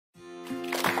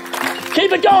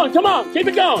Keep it going. Come on. Keep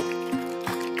it going.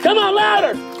 Come on,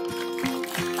 louder.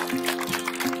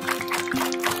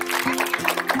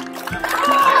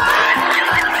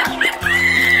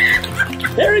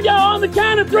 Here we go. On the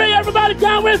count of 3, everybody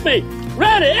count with me.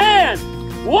 Ready, and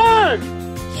 1, 2,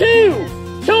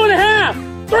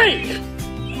 2.5, 3.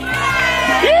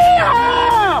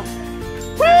 Yeehaw!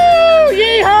 Woo!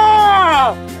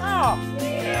 Yeehaw! Oh.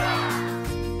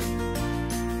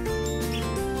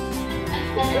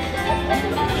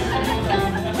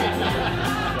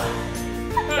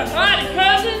 Alrighty,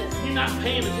 cousin. You're not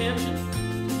paying attention.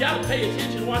 You gotta pay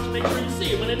attention and watch and make sure you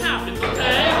see it when it happens,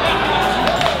 okay?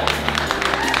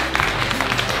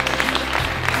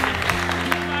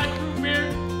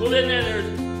 Well, then there's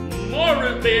more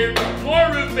root beer,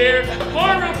 more root beer,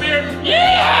 more root beer.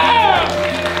 Yeah!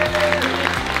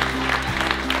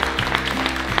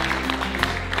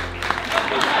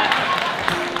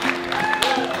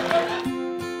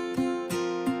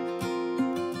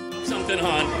 Something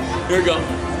on. Here we go.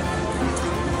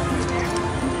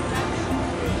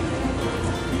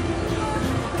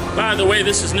 By the way,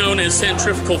 this is known as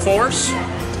centrifugal force.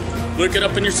 Look it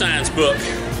up in your science book.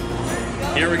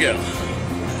 Here we go.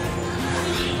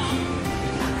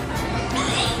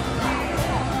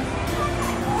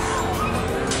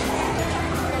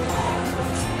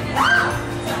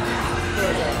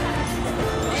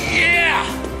 Yeah!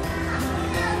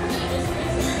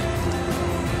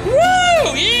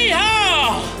 Woo!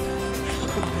 Yeehaw!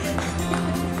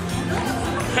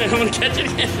 I'm gonna catch it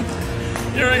again.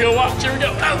 Here we go, watch, here we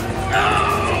go. Oh!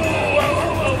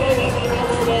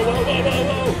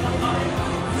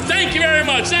 Thank you very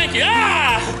much, thank you.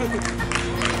 Ah!